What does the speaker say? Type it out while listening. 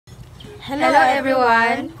Hello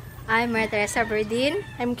everyone! I'm Maria Teresa Berdin.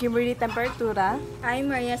 I'm Kimberly Temperatura.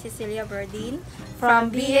 I'm Maria Cecilia Berdin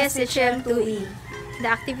From BSHM2E. The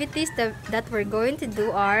activities that we're going to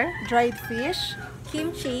do are dried fish,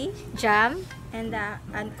 kimchi, jam, and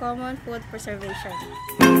uncommon food preservation.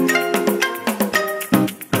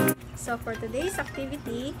 So for today's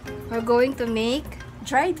activity, we're going to make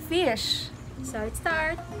dried fish. So let's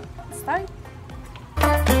start.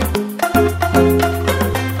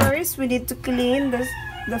 First, we need to clean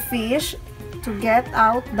the fish to get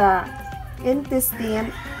out the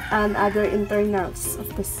intestine and other internals of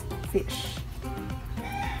this fish.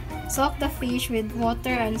 Soak the fish with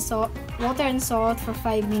water and salt for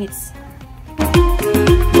 5 minutes.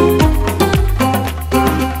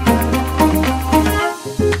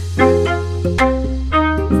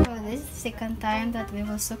 So this is the second time that we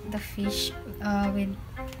will soak the fish with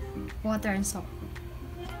water and salt.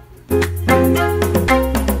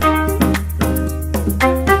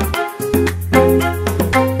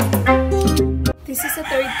 This is the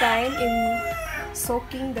third time in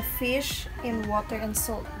soaking the fish in water and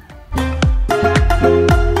salt.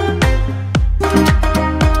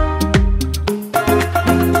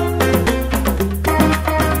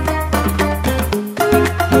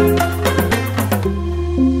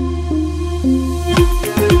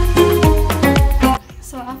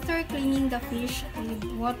 So after cleaning the fish with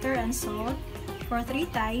water and salt for 3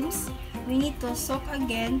 times, we need to soak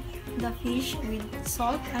again the fish with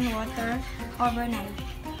salt and water overnight.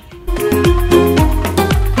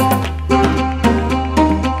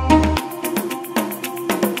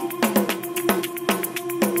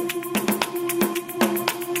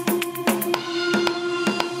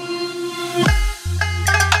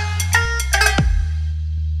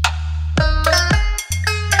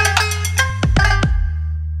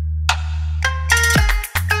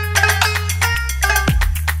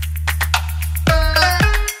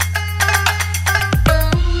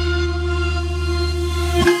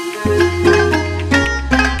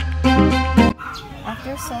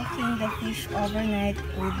 Soaking the fish overnight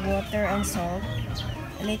with water and salt,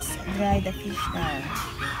 let's dry the fish now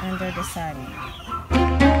under the sun.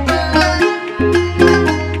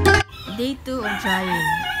 Day 2 of drying.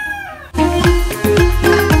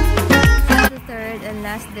 The third and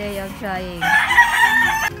last day of drying.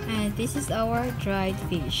 And this is our dried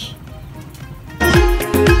fish.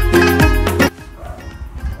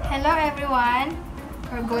 Hello everyone!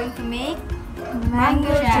 We're going to make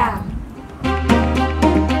mango jam.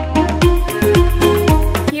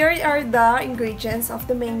 Here are the ingredients of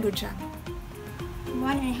the mango jam.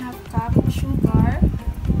 1½ cup sugar,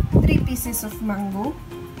 3 pieces of mango,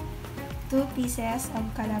 2 pieces of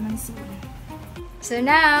calamansi. So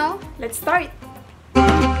now, let's start!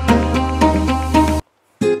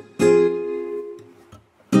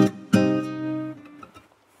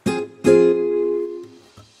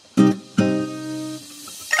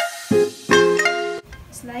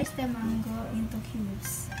 Slice the mango into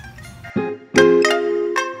cubes.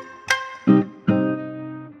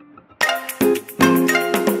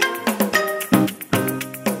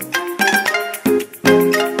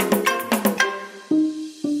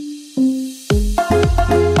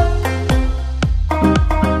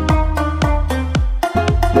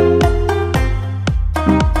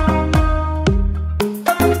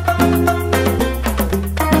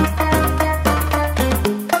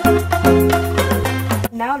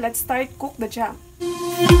 Now let's start cook the jam.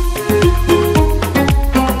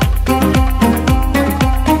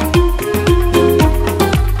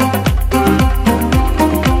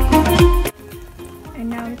 And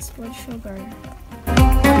now let's put sugar.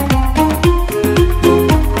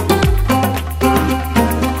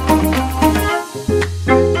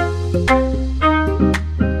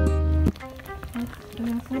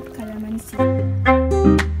 Put calamansi.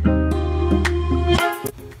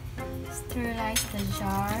 Sterilize the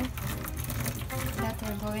jar that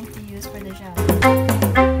we're going to use for the jam.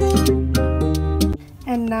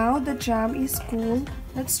 And now the jam is cool.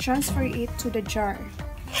 Let's transfer it to the jar.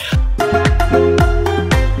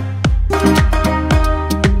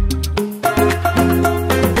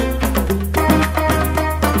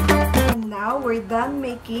 And now we're done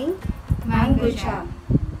making mango jam.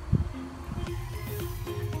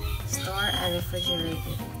 Store and refrigerate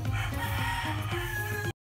it.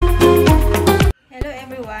 hello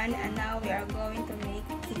everyone, and now we are going to make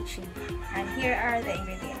kimchi. And here are the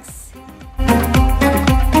ingredients.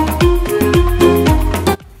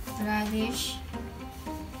 Radish,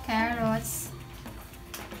 carrots,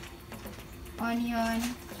 onion,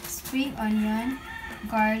 spring onion,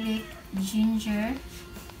 garlic, ginger,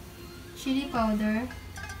 chili powder,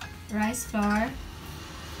 rice flour,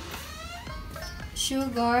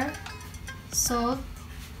 sugar, salt,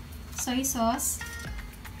 soy sauce,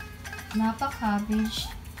 napa cabbage,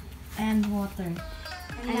 and water.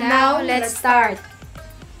 And now, let's start.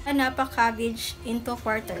 Napa cabbage into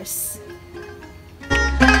quarters.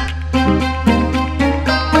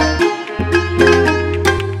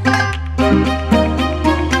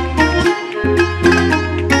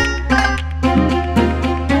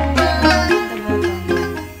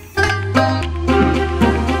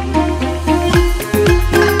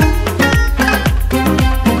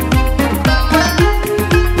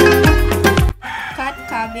 Cut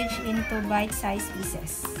cabbage into bite-sized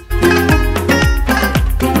pieces.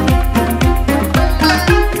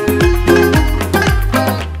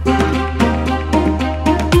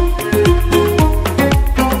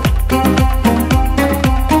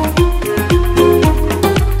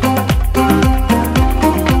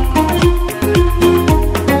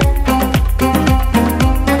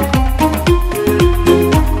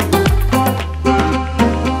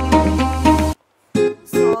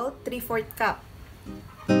 Salt, 3/4 cup.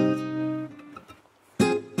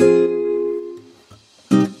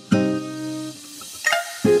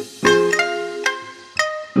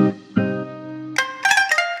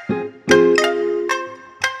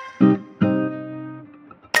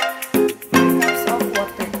 Cups of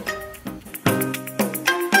water.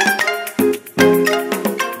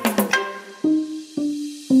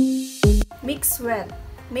 Mix well.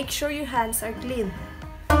 Make sure your hands are clean.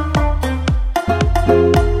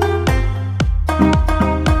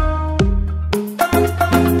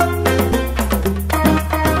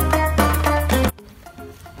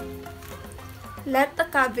 Let the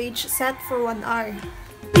cabbage set for 1 hour.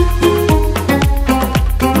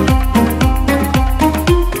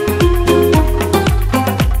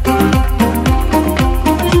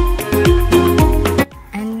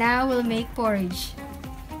 And now we'll make porridge.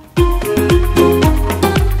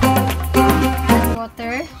 Add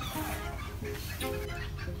water,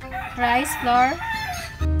 rice flour,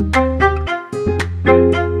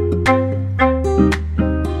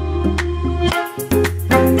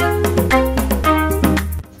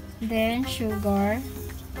 then sugar,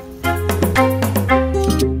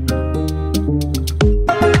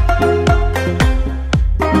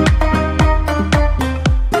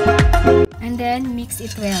 and then mix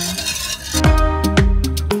it well.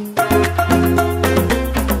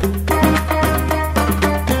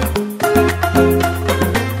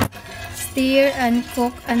 Stir and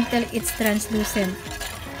cook until it's translucent.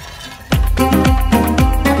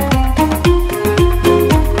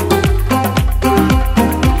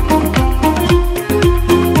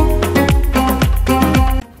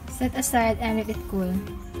 Set aside and let it cool.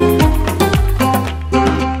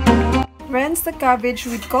 Rinse the cabbage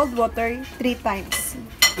with cold water 3 times.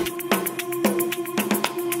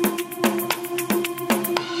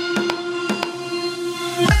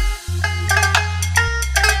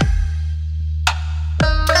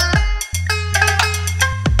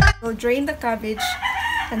 Now drain the cabbage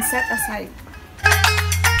and set aside.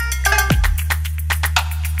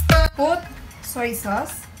 Put soy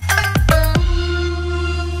sauce.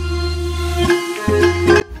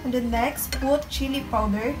 And then next, put chili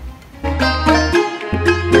powder.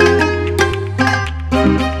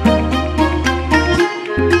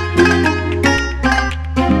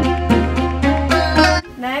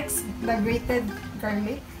 Next, the grated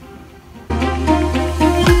garlic.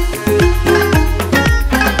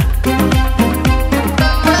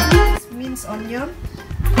 Minced onion.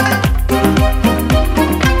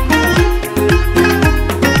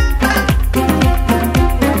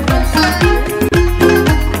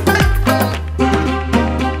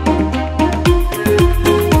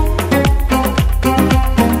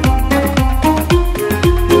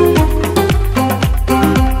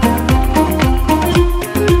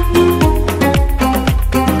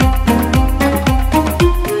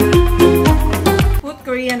 Put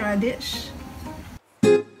Korean radish.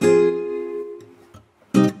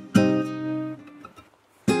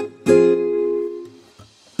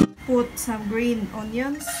 Put some green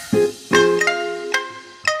onions.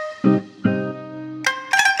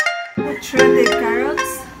 Put shredded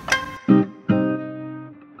carrots.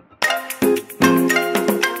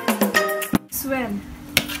 Swell.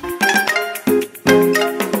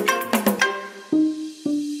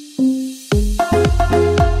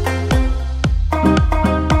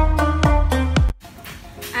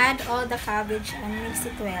 Add all the cabbage and mix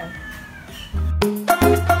it well.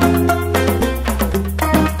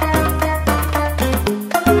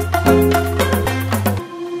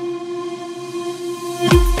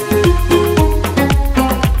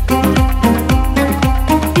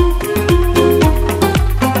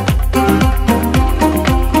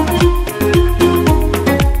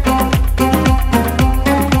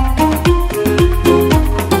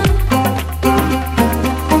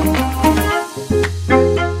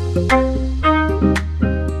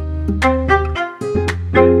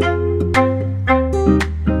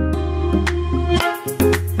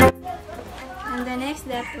 And the next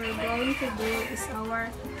step we're going to do is our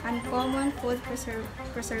uncommon food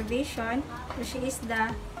preservation, which is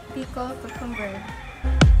the pickled cucumber.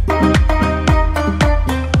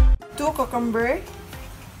 2 cucumber,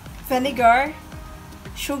 vinegar,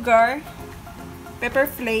 sugar, pepper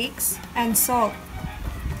flakes, and salt.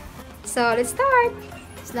 So let's start!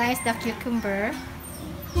 Slice the cucumber.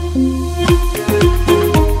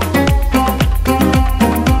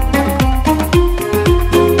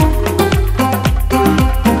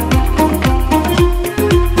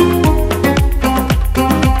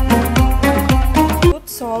 Put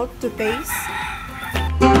salt to taste.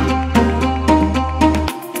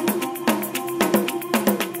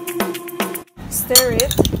 Stir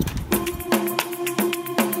it.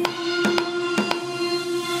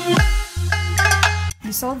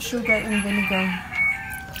 Dissolve sugar in vinegar.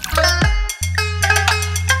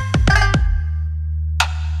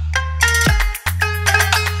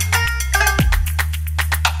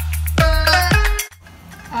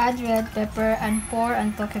 Add red pepper and pour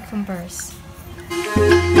onto cucumbers.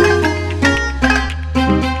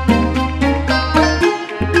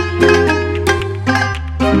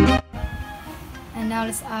 And now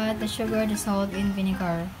let's add the sugar dissolved in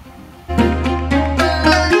vinegar.